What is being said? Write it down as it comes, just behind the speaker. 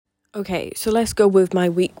Okay, so let's go with my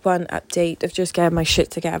week 1 update of just getting my shit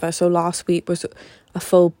together. So last week was a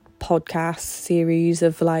full podcast series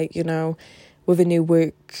of with a new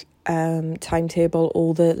work timetable,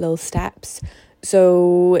 all the little steps.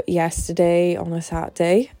 So yesterday on a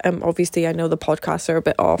Saturday, obviously I know the podcasts are a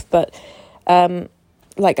bit off, but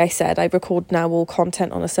like I said, I record now all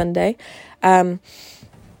content on a Sunday.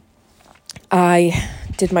 I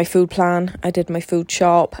did my food plan, I did my food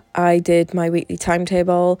shop, I did my weekly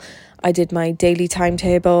timetable, I did my daily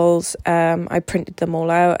timetables, I printed them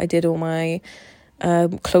all out, I did all my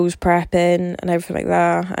clothes prepping and everything like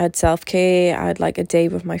that. I had self-care, I had like a day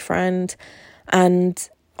with my friend, and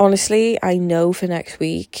honestly, I know for next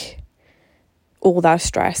week, all that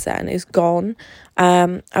stress then is gone.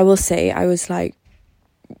 I will say I was like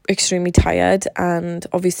extremely tired, and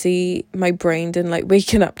obviously my brain didn't like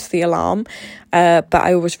waking up to the alarm, but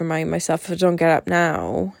I always remind myself, if I don't get up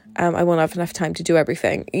now, I won't have enough time to do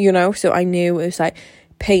everything, so I knew it was like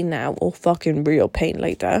pain now or fucking real pain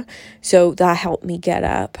later, so that helped me get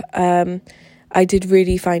up. I did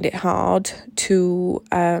really find it hard to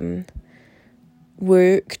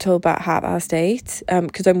work till about 8:30,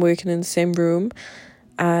 because I'm working in the same room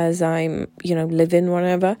as I'm, living,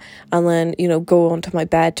 whatever, and then, go onto my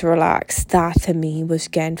bed to relax. That to me was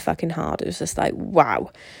getting fucking hard. It was just like,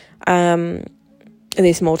 wow,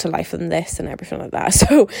 there's more to life than this and everything like that.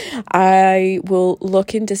 So I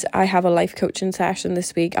have a life coaching session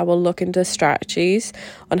this week. I will look into strategies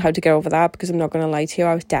on how to get over that, because I'm not going to lie to you,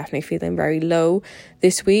 I was definitely feeling very low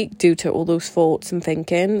this week due to all those thoughts and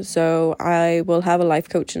thinking. So I will have a life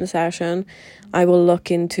coaching session. I will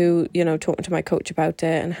look into, talking to my coach about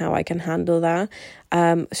it and how I can handle that.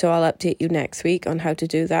 So I'll update you next week on how to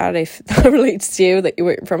do that, if that relates to you, that you're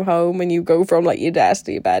working from home and you go from like your desk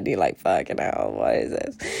to your bed and you're like, fucking hell, what is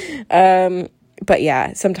this? But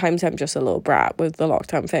yeah, sometimes I'm just a little brat with the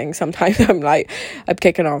lockdown thing. Sometimes I'm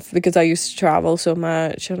kicking off, because I used to travel so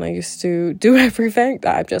much and I used to do everything,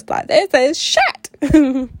 that I'm just like, this is shit.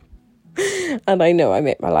 And I know I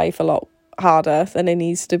make my life a lot harder than it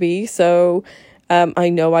needs to be. So I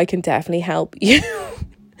know I can definitely help you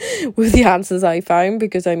with the answers I found,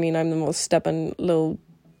 because I'm the most stubborn little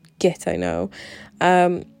git I know.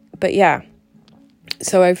 But yeah,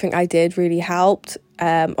 so I think I did really helped.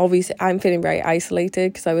 Obviously I'm feeling very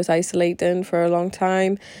isolated, because I was isolating for a long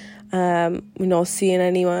time. We're not seeing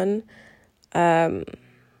anyone, so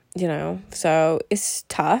it's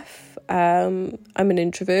tough. I'm an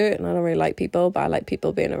introvert and I don't really like people, but I like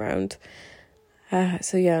people being around.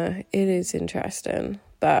 So yeah, it is interesting,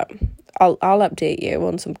 but I'll update you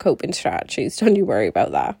on some coping strategies. Don't you worry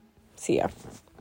about that. See ya.